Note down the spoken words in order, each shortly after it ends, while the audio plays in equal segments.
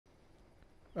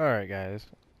Alright, guys.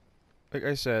 Like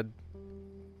I said,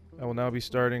 I will now be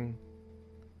starting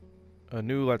a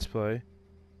new Let's Play.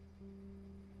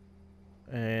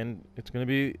 And it's going to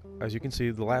be, as you can see,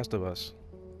 The Last of Us.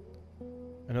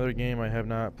 Another game I have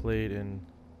not played in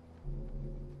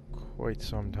quite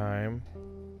some time.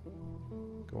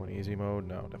 Going easy mode?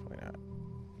 No, definitely not.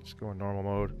 Just going normal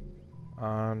mode.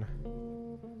 On.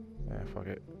 Fuck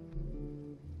it.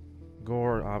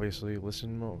 Gore, obviously.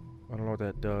 Listen mode. I don't know what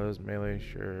that does. Melee,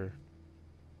 sure.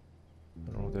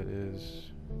 I don't know what that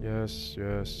is. Yes,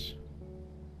 yes.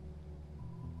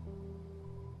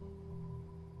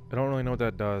 I don't really know what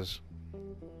that does.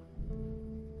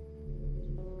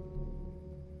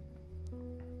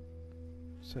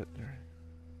 Set there.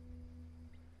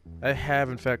 I have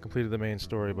in fact completed the main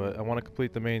story, but I want to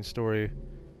complete the main story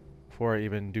before I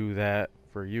even do that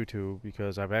for YouTube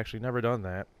because I've actually never done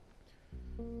that.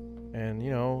 And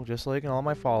you know, just like in all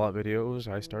my Fallout videos,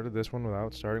 I started this one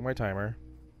without starting my timer.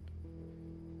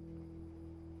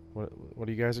 What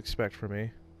do you guys expect from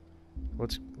me?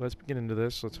 Let's get into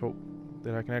this. Let's hope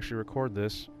that I can actually record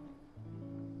this,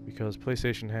 because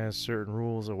PlayStation has certain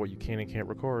rules of what you can and can't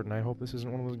record, and I hope this isn't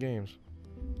one of those games.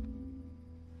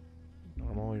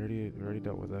 Normal, we already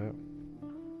dealt with that.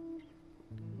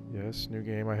 Yes, new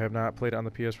game. I have not played it on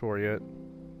the PS4 yet.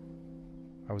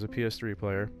 I was a PS3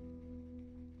 player.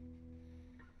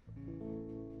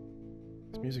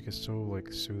 This music is so,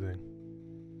 like, soothing.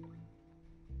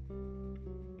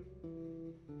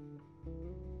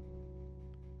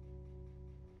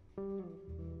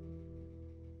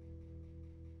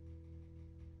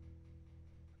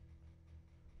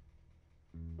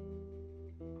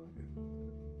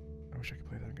 I wish I could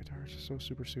play that on guitar. It's just so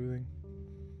super soothing.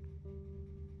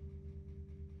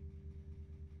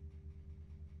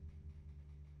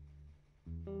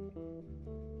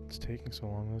 It's taking so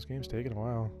long. Those games taking a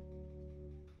while.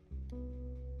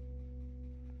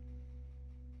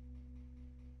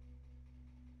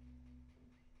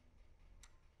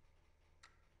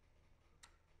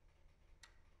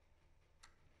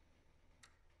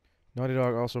 Naughty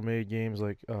Dog also made games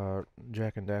like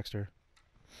Jak and Daxter.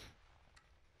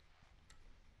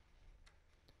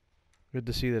 Good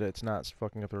to see that it's not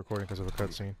fucking up the recording because of a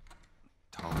cutscene.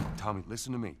 Tommy,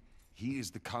 listen to me. He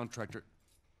is the contractor.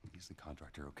 He's the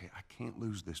contractor, okay? I can't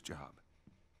lose this job.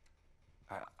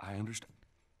 I understand.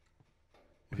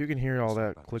 If you can hear all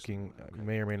that clicking, you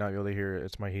may or may not be able to hear it.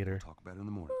 It's my heater. Talk about it in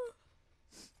the morning.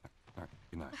 All right,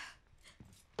 good night.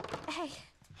 Hey.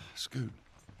 Scoot.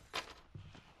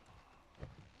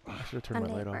 I should have turned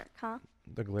my light off. Huh?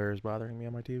 The glare is bothering me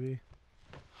on my TV.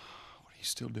 What are you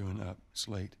still doing up? It's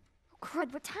late. Oh,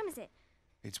 crud, what time is it?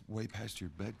 It's way past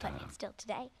your bedtime. But it's still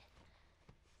today.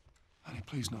 Honey,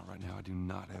 please not right now. I do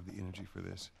not have the energy for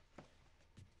this.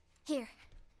 Here,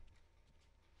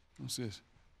 What's this?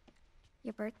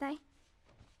 your birthday?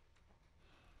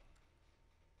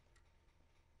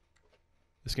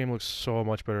 This game looks so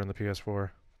much better on the PS4.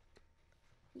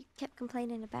 You kept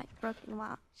complaining about your broken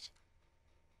watch.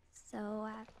 So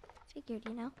I figured,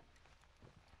 you know.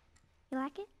 You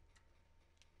like it?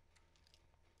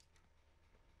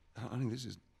 Honey, this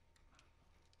is...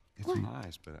 It's What?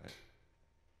 nice, but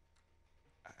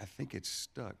I think it's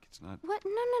stuck. It's not... What?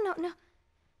 No.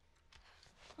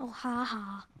 Oh, ha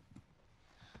ha.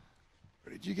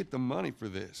 Where did you get the money for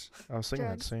this? I was thinking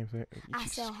that Drugs. same thing. I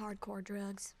sell hardcore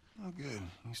drugs. Oh, good.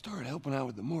 You started helping out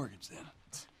with the mortgage then.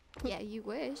 Yeah, you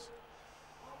wish.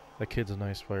 That kid's a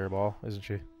nice fireball, isn't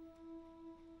she?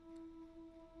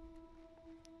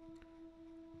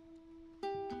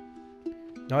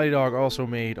 Naughty Dog also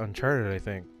made Uncharted, I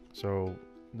think. So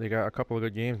they got a couple of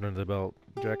good games under the belt.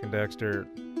 Jak and Daxter,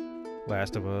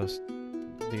 Last of Us,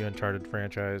 the Uncharted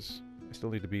franchise. I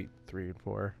still need to beat 3 and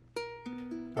 4.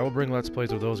 I will bring Let's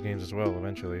Plays of those games as well,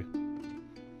 eventually.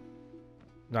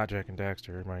 Not Jak and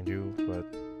Daxter, mind you, but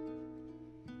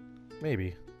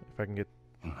maybe, if I can get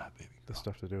All right, baby. the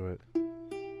stuff to do it.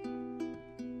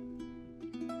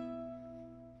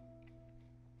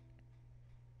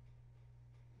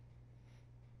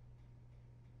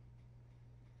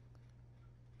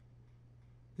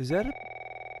 Is that a...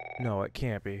 No, it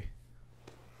can't be.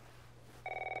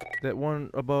 That one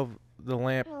above the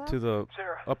lamp Hello? to the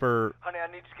Sarah, upper... honey,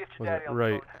 I need to get your Was daddy it on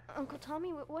right? the phone. Uncle Tommy,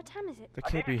 what time is it? That I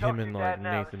can't need be to talk him to and your like dad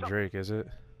now. Nathan There's Drake, is it?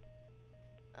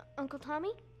 Uncle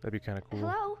Tommy? That'd be kind of cool.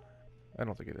 Hello? I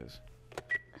don't think it is.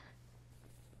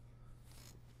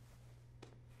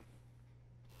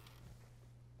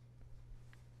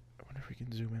 I wonder if we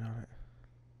can zoom in on it.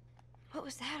 What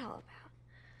was that all about?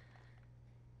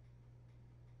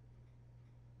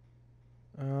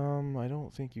 I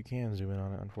don't think you can zoom in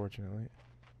on it, unfortunately.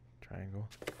 Triangle.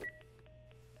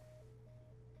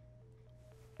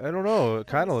 I don't know. It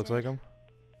kind of looks like Understood.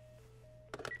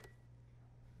 him.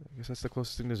 I guess that's the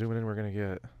closest thing to zooming in we're gonna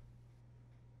get.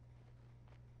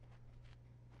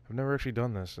 I've never actually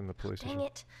done this in the police Dang station.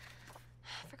 it.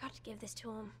 I forgot to give this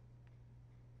to him.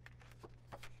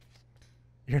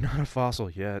 You're not a fossil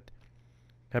yet.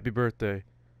 Happy birthday.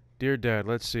 Dear Dad,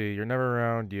 let's see. You're never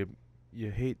around.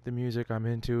 You hate the music I'm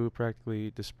into,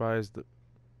 practically despise the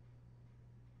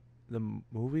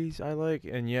movies I like,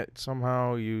 and yet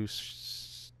somehow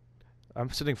I'm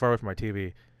sitting far away from my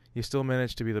TV. You still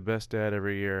manage to be the best dad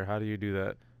every year. How do you do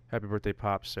that? Happy birthday,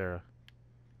 Pops, Sarah.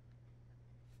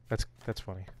 That's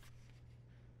funny.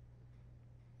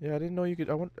 Yeah, I didn't know you could.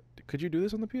 Could you do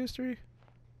this on the PS3?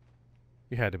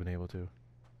 You had to have been able to. Is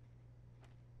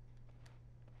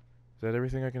that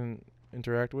everything I can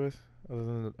interact with,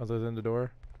 other than the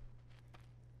door?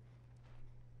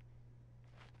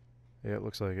 Yeah, it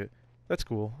looks like it. That's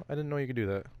cool. I didn't know you could do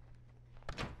that.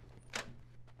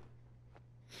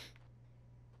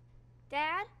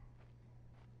 Dad?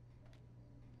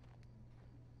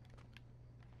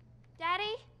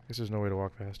 Daddy? Guess there's no way to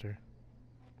walk past her.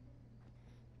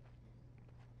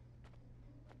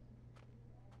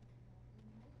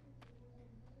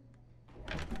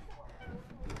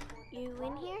 You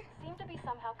in here? Seem to be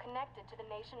somehow connected to the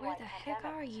Where nationwide the heck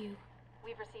pandemic. are you?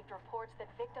 We've received reports that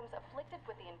victims afflicted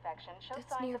with the infection show That's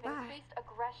signs nearby. of increased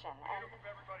aggression, and Move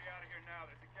everybody out of here now.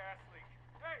 There's a gas leak.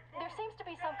 Hey, there seems to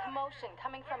be some commotion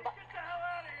coming from. get the hell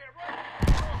out of here!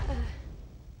 Right?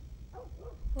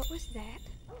 What was that?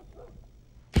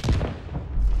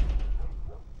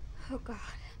 Oh God.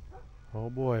 Oh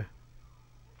boy.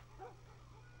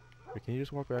 Wait, can you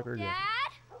just walk back or Dad?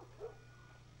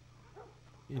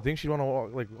 You think she'd want to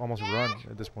walk, like almost run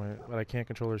at this point, but I can't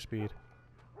control her speed.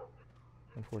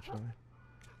 Unfortunately.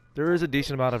 There is a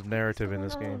decent amount of narrative in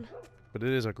this game, but it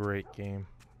is a great game.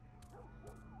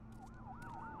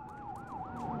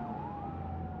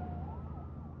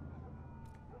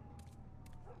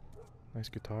 Nice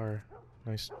guitar.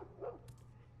 Nice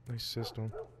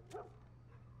system.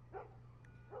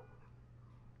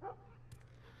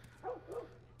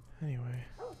 Anyway,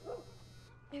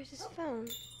 There's his phone.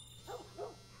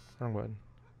 wrong button.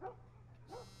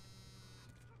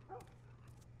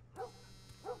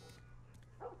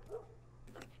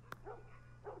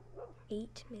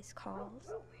 8 missed calls.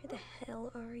 Where the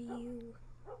hell are you?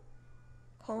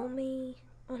 Call me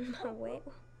on my way.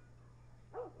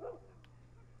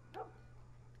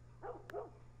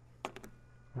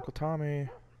 Uncle Tommy.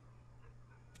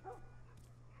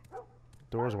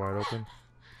 Door's wide open.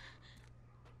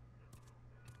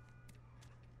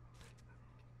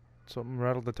 Something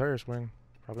rattled the tire swing.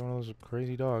 Probably one of those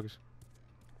crazy dogs.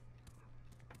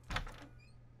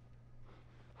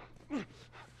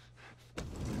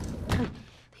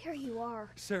 There you are.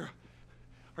 Sarah,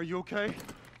 are you okay?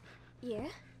 Yeah?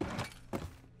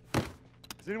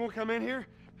 Has anyone come in here?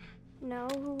 No,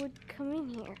 who would come in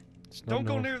here? Don't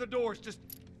go near the doors. Just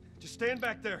stand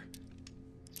back there.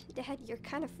 Dad, you're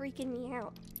kind of freaking me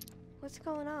out. What's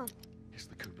going on? It's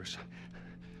the Coopers.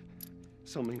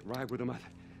 Something ain't right with them. I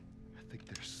think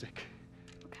they're sick.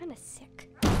 What kind of sick?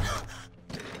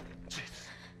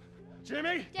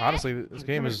 Jimmy! Honestly, this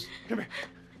game is Come here.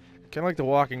 kind of like The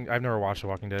Walking. I've never watched The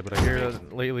Walking Dead, but I hear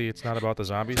that lately it's not about the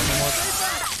zombies so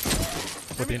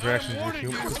much, but the interactions with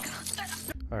humans.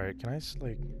 All right, can I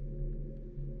like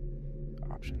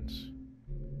options?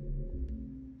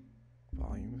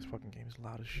 Volume. This fucking game is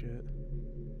loud as shit.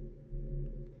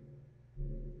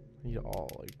 I need all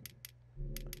like.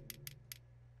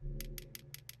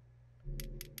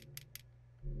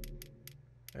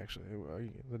 Actually,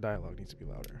 the dialogue needs to be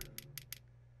louder.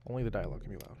 Only the dialogue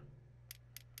can be loud.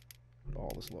 Put all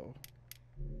this low.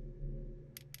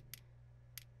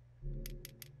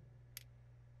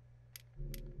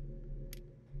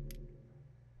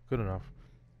 Good enough.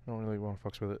 I don't really want to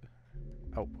fucks with it.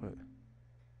 Output.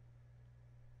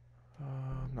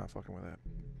 I'm not fucking with that.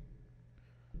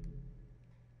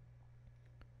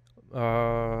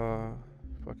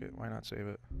 Fuck it. Why not save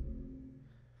it?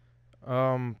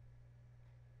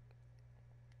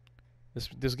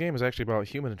 This game is actually about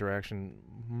human interaction,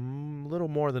 a little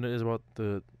more than it is about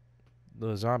the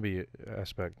zombie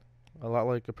aspect. A lot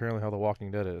like apparently how The Walking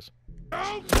Dead is.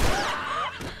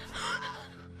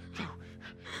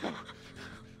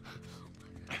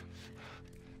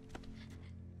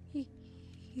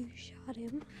 You shot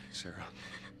him. Sarah,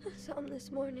 I saw him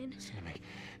this morning. listen to me.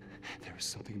 There is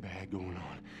something bad going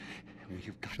on. And we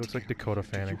have got She to looks like get Dakota rid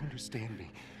of it. Fanning. Do you understand me?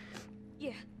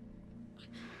 Yeah.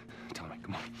 Tommy,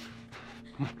 come on.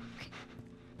 Come on.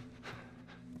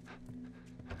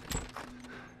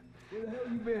 Where the hell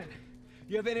you been?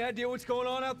 You have any idea what's going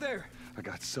on out there? I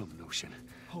got some notion.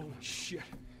 Holy shit.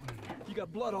 You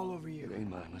got blood all over you. It ain't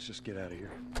mine. Let's just get out of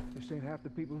here. This ain't half the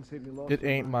people in the city lost. It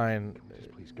ain't mine.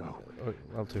 Just please go.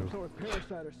 L2. So a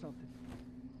parasite or something.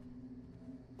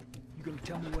 You gonna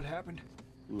tell me what happened?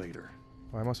 Later.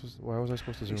 Why was I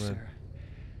supposed to zoom in? Sarah.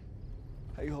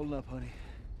 How you holding up, honey?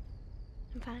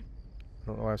 I'm fine. I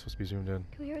don't know why I'm supposed to be zoomed in.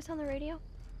 Can we hear us on the radio?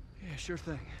 Yeah, sure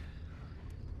thing.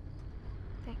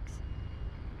 Thanks.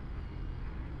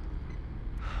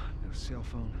 No cell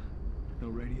phone, no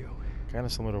radio. Kind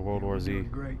of similar to World War We're Z. doing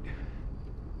great.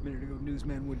 A minute ago,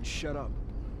 newsman wouldn't shut up.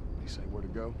 They say where to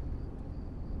go?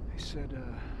 They said,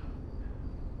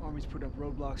 Army's put up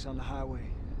roadblocks on the highway.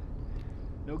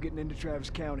 No getting into Travis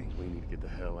County. We need to get the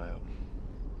hell out.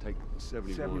 Take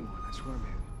 71. 71, that's where I'm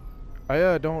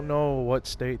headed. I don't know what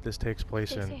state this takes place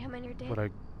Did they say in, how many are dead? but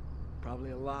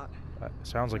Probably a lot. it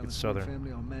sounds like it's southern.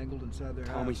 Family all mangled inside their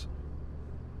Tommy. house.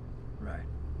 Right.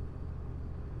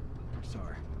 I'm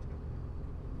sorry.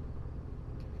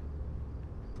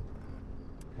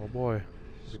 Oh boy,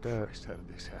 look at that. Christ, how did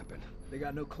this happen? They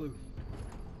got no clue.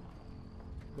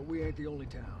 But we ain't the only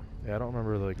town. Yeah, I don't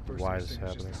remember like First why thing this is to say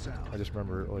is happening. just the South. I just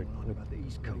remember like Going on about the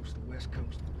East Coast, the West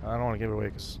Coast. I don't want to give it away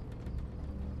because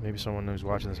maybe someone who's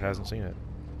watching this hasn't seen it.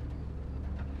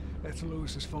 That's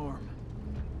Lewis's farm.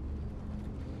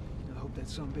 I hope that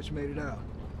son bitch made it out.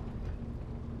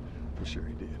 I'm sure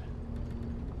he did.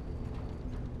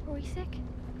 Were we sick?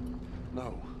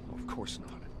 No, of course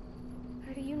not.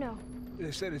 How do you know?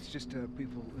 They said it's just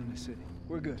people in the city.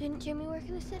 We're good. Didn't Jimmy work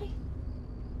in the city?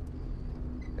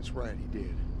 That's right, he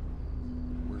did.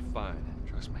 We're fine,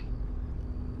 trust me.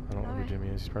 I don't know who Alright. Jimmy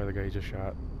is. He's probably the guy you just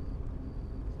shot.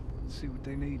 Let's see what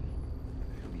they need.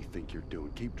 What do you think you're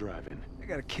doing? Keep driving. They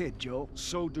got a kid, Joel.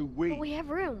 So do But we. we have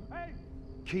room. Hey!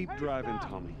 Keep Hey, driving, stop!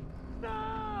 Tommy.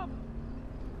 Stop!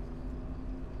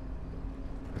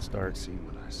 It's I dark. seen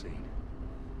what I seen.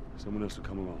 Someone else will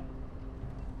come along.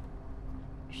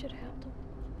 You should have helped him.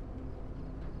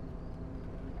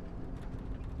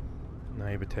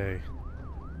 Naivete.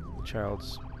 The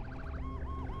child's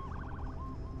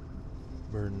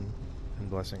burden and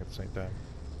blessing at the same time.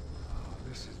 Oh,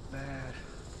 this is bad.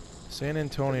 San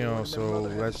Antonio, Everyone and their so mother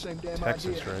had the that's same damn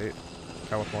Texas, idea. right?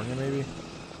 California, maybe?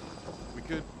 We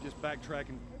could just backtrack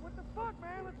and... Hey, what the fuck,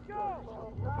 man? Let's go!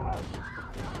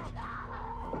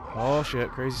 Oh shit,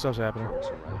 crazy stuff's happening.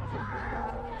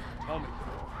 Tommy!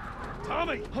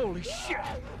 Tommy! Holy shit!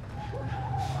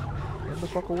 Get the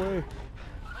fuck away.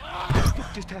 What the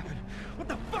fuck just happened? What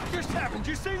the fuck just happened? Did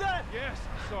you see that? Yes,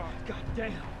 I saw it. God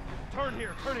damn. Turn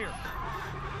here, turn here.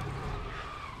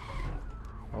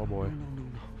 Oh boy. No.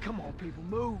 Come on, people,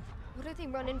 move. What are they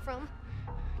running from?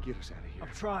 Get us out of here. I'm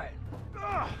trying.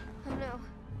 Ugh! Oh no.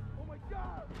 Oh my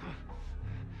god!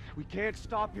 We can't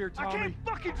stop here, I Tommy. can't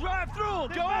fucking drive through them,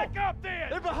 Then Joel! back up then!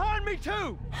 They're behind me,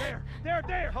 too!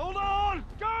 There! Hold on!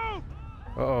 Go!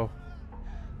 Uh-oh.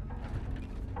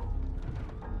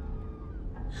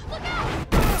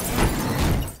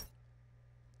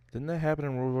 Didn't that happen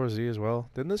in World War Z as well?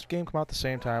 Didn't this game come out the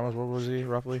same time as World War Z,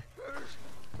 roughly?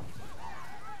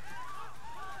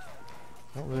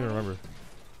 I don't really remember.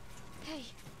 Hey.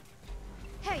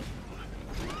 Hey.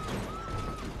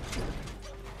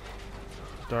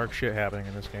 Dark shit happening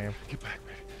in this game. Get back,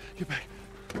 man. Get back.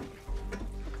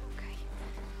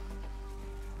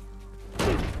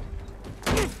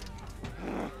 Okay.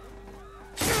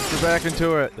 Get back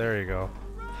into it. There you go.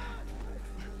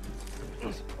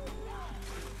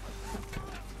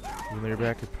 Even though your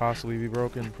back could possibly be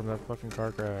broken from that fucking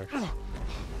car crash.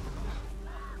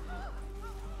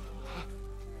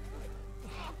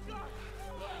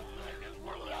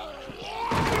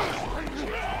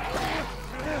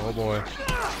 Oh boy.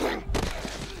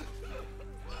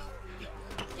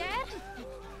 Dad?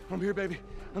 I'm here, baby.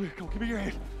 I'm here. Come on, give me your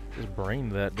hand. Just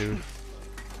brained that dude.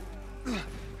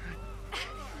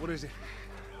 What is it?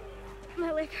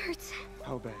 My leg hurts.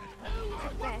 How bad?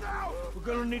 Bad. We're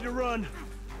gonna need to run.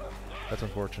 That's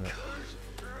unfortunate.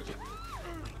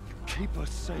 Keep us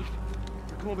safe.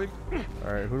 Come on, baby.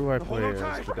 Alright, who do I play on as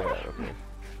tight. the dad? Okay.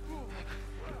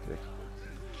 Okay.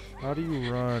 How do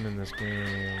you run in this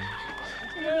game?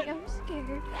 Daddy, I'm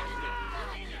scared.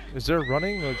 Is there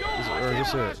running, or is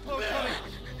this it?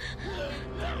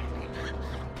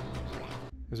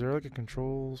 Is there like a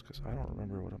controls? Because I don't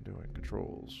remember what I'm doing.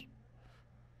 Controls.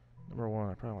 Number one,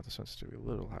 I probably want the sensitivity a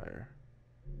little higher.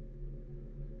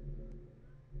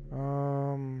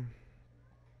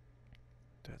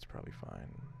 That's probably fine.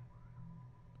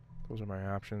 Those are my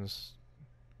options.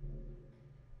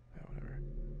 Yeah, whatever.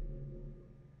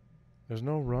 There's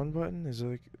no run button? Is it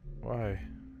like, why?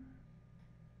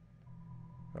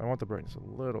 I want the brightness a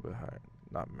little bit higher.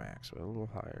 Not max, but a little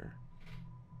higher.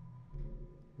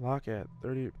 Lock at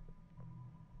 30.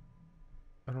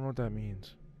 I don't know what that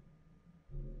means.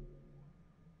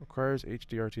 Requires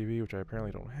HDR TV, which I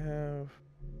apparently don't have.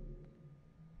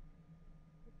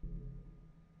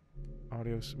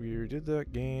 Audio. We already did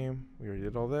that game. We already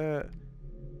did all that.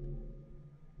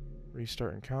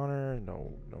 Restart encounter.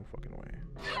 No, no fucking way.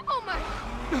 Oh my!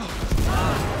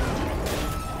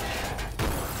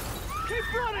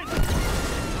 Keep running!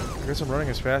 I guess I'm running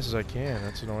as fast as I can.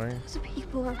 That's annoying. Those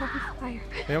people are on fire.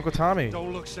 Hey, Uncle Tommy.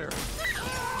 Don't look, Sarah.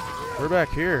 We're back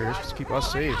here. Let's just keep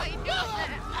us safe.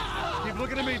 Keep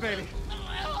looking at me, baby.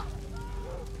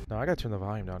 No, I gotta turn the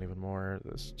volume down even more.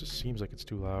 This just seems like it's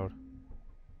too loud.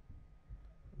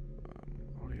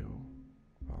 Audio.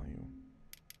 Volume.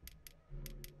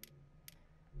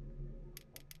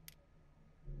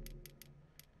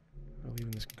 Well,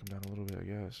 even this can come down a little bit, I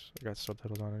guess. I got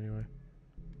subtitles on anyway.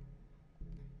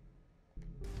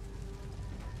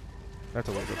 That's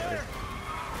a little bit better.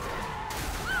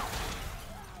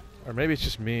 Or maybe it's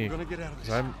just me. We're gonna get out of 'Cause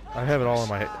this. I have it all in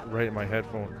my right in my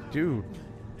headphone. Dude,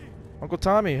 Uncle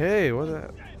Tommy, hey, what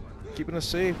the? Keeping us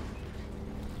safe.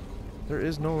 There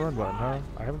is no run button, huh?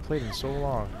 I haven't played in so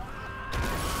long.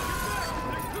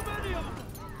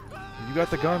 You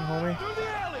got the gun, homie.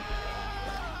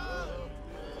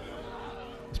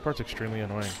 This part's extremely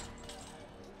annoying.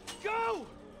 Go!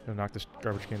 Gonna knock this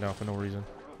garbage can down for no reason.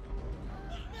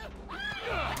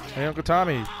 Hey, Uncle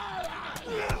Tommy.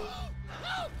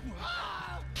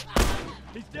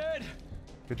 He's dead.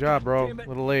 Good job, bro. Damn it. A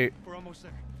little late. We're almost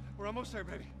there. We're almost there,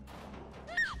 baby.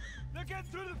 They're getting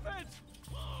through the fence.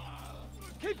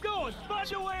 Keep going. Find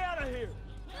your way out of here.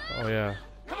 Oh yeah,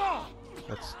 Come on.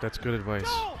 that's good advice.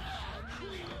 Go.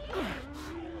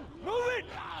 Move it.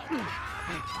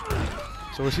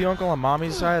 So is he uncle on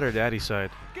mommy's side or daddy's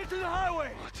side? Get to the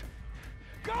highway.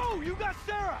 Go. You got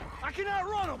Sarah. I can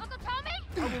outrun him. Uncle Tommy?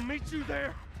 I will meet you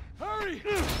there. Hurry.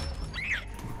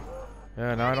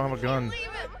 Yeah, now I don't have a gun. Leave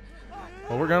him.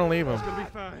 Well, we're gonna leave him. It's gonna be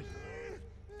fine.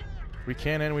 We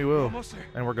can and we will, Almost there.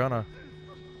 and we're gonna.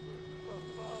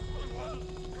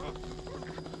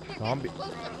 No,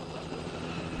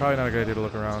 probably not a good idea to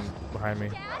look around behind me.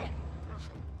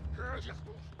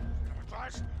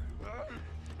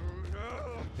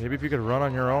 Maybe if you could run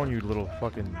on your own, you little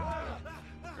fucking. I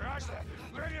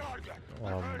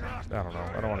don't know.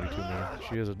 I don't want to be too mean.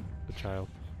 She is a child.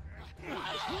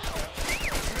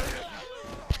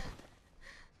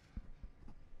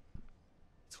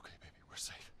 It's okay, baby. We're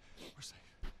safe. We're safe.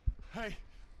 Hey,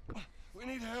 We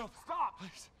need help. stop.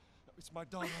 Please. It's my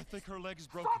daughter. I think her leg is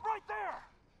broken. Stop right there.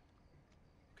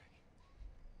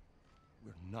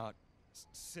 We're not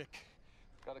sick.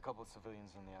 Got a couple of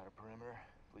civilians on the outer perimeter.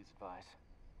 Please advise.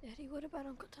 Daddy, what about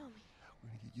Uncle Tommy? We're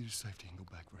gonna get you to safety and go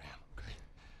back for him, okay?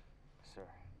 Sir,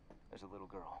 there's a little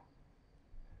girl.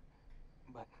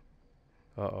 But,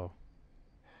 Uh-oh.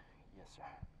 yes, sir.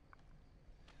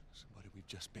 Somebody, we've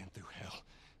just been through hell.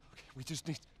 Okay, we just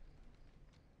need...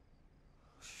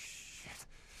 Shit.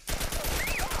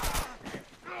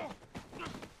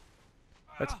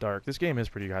 That's dark. This game is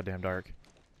pretty goddamn dark.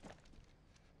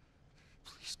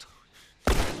 Please don't.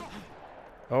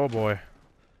 Oh boy.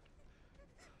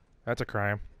 That's a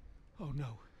crime. Oh no.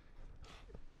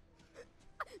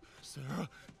 Sarah.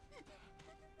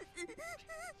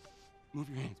 Move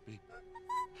your hands, baby.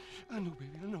 I know,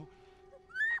 baby, I know.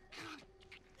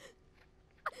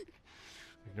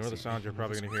 Ignore the sounds you're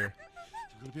probably gonna hear.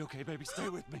 You're gonna be okay, baby. Stay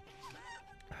with me.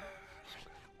 I'm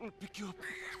gonna pick you up.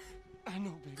 I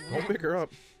know, baby. I Don't know. pick her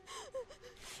up.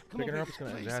 Come Picking on, her up baby, is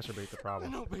gonna please. exacerbate the I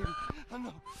problem. know, baby. I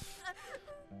know.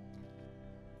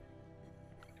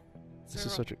 This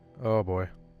is Sarah, such a. Oh boy.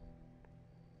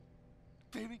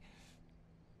 baby.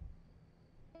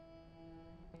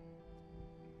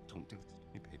 Don't do this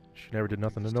to me, baby. She never did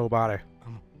nothing to nobody.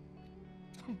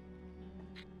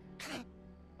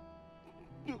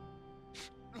 No. No.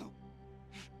 No.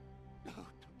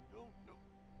 No. No.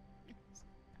 Please.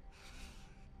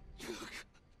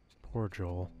 Poor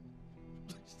Joel.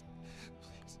 Please.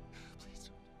 Please. Please.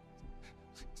 Please.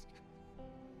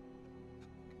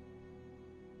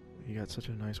 You got such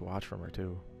a nice watch from her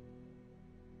too.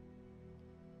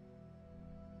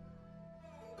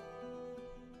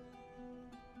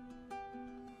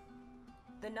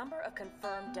 The number of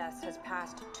confirmed deaths has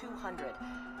passed 200.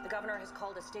 The governor has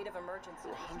called a state of emergency.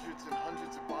 There are hundreds and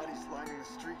hundreds of bodies lining the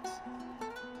streets.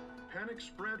 Panic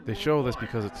spread They show this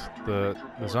worldwide because it's after the a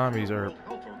report zombies from the are World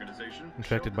Health Organization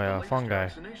infected showed by that a the latest fungi.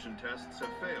 Vaccination tests have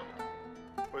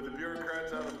failed. But With the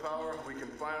bureaucrats out of power, we can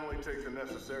finally take the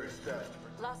necessary steps.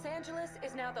 Los Angeles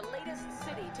is now the latest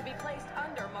city to be placed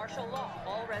under martial law.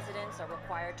 All residents are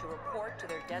required to report to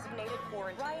their designated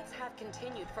quarantine. Riots have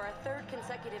continued for a third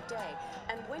consecutive day,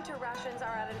 and winter rations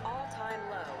are at an all-time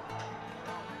low.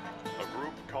 A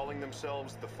group calling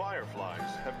themselves the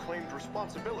Fireflies have claimed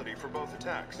responsibility for both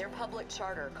attacks. Their public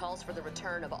charter calls for the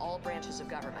return of all branches of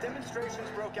government. Demonstrations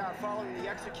broke out following the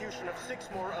execution of 6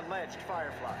 more alleged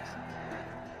Fireflies.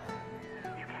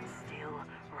 You can still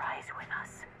rise with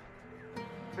us.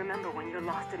 Remember, when you're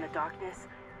lost in the darkness,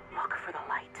 look for the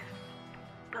light.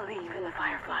 Believe in the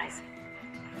Fireflies.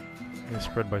 They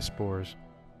spread by spores.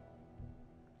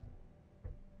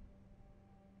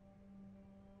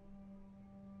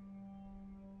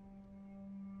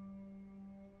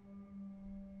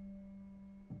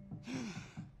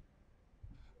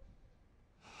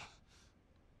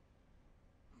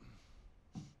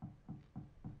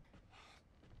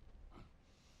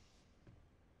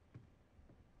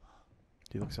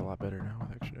 He looks a lot better now,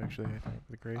 actually, I think, with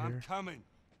the gray hair. I'm coming.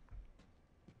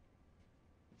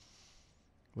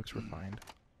 Looks refined.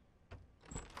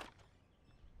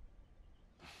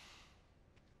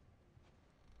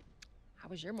 How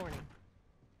was your morning?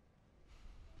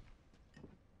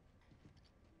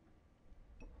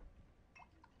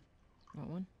 Want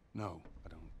one? No, I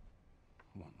don't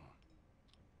want one.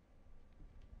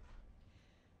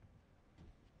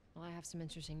 Well, I have some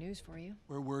interesting news for you.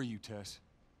 Where were you, Tess?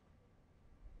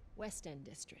 West End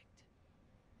District.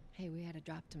 Hey, we had a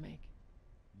drop to make.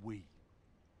 We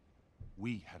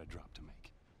had a drop to make.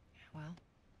 Well,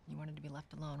 you wanted to be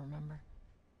left alone, remember?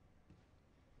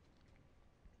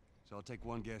 So I'll take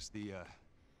one guess. The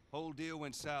whole deal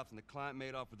went south and the client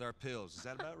made off with our pills. Is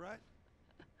that about right?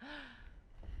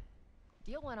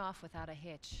 Deal went off without a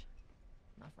hitch.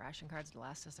 Enough ration cards to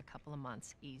last us a couple of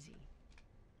months, easy.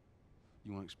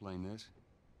 You want to explain this?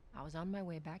 I was on my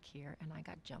way back here, and I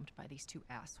got jumped by these 2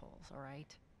 assholes, all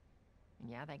right? And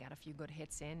yeah, they got a few good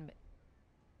hits in, but...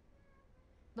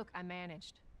 Look, I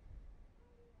managed.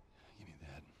 Give me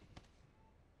that.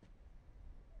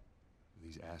 Are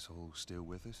these assholes still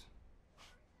with us?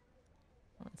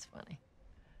 Well, that's funny.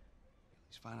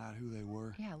 Let's find out who they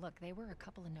were. Yeah, look, they were a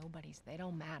couple of nobodies. They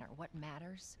don't matter. What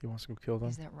matters He wants to go kill them?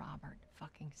 is that Robert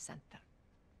fucking sent them.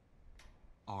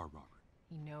 Our Robert.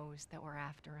 He knows that we're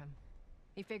after him.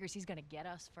 He figures he's gonna get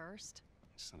us first.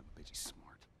 Son of a bitch, he's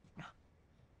smart. No.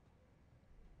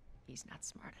 He's not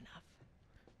smart enough.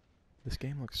 This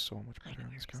game looks so much better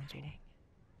on this console.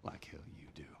 Like hell you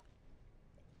do.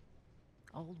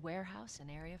 Old warehouse in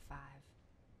Area 5.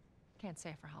 Can't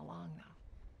say for how long,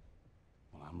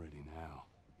 though. Well, I'm ready now.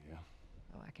 Yeah?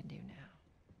 Oh, I can do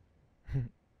now.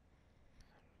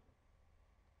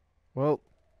 Well,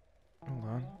 hold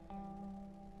on.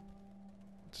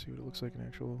 Let's see what it looks like in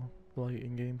actual light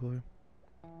in gameplay.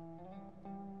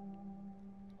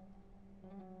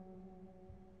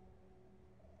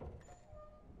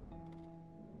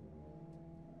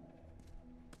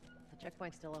 The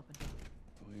checkpoint's still open.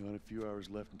 Only got a few hours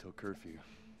left until curfew.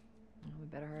 Well, we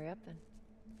better hurry up then.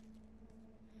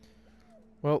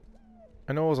 Well,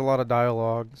 I know it was a lot of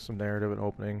dialogue, some narrative and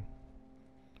opening,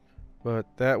 but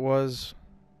that was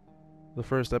the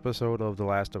first episode of The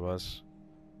Last of Us.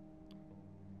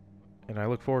 And I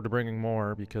look forward to bringing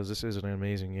more because this is an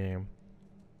amazing game.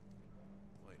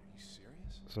 Wait, are you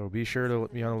serious? So be sure to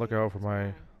be on the lookout for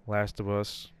my Last of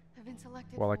Us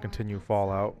while I continue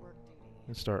Fallout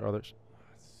and start others.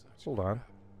 Hold on.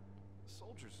 The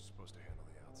soldiers are supposed to handle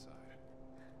the outside.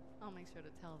 I'll make sure to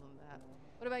tell them that.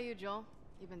 What about you, Joel?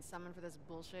 You been summoned for this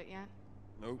bullshit yet?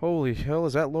 Nope. Holy hell,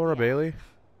 is that Laura Bailey?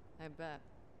 I bet.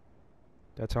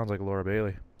 That sounds like Laura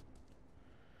Bailey.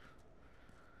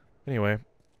 Anyway,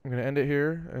 I'm going to end it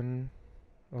here, and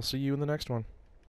I'll see you in the next one.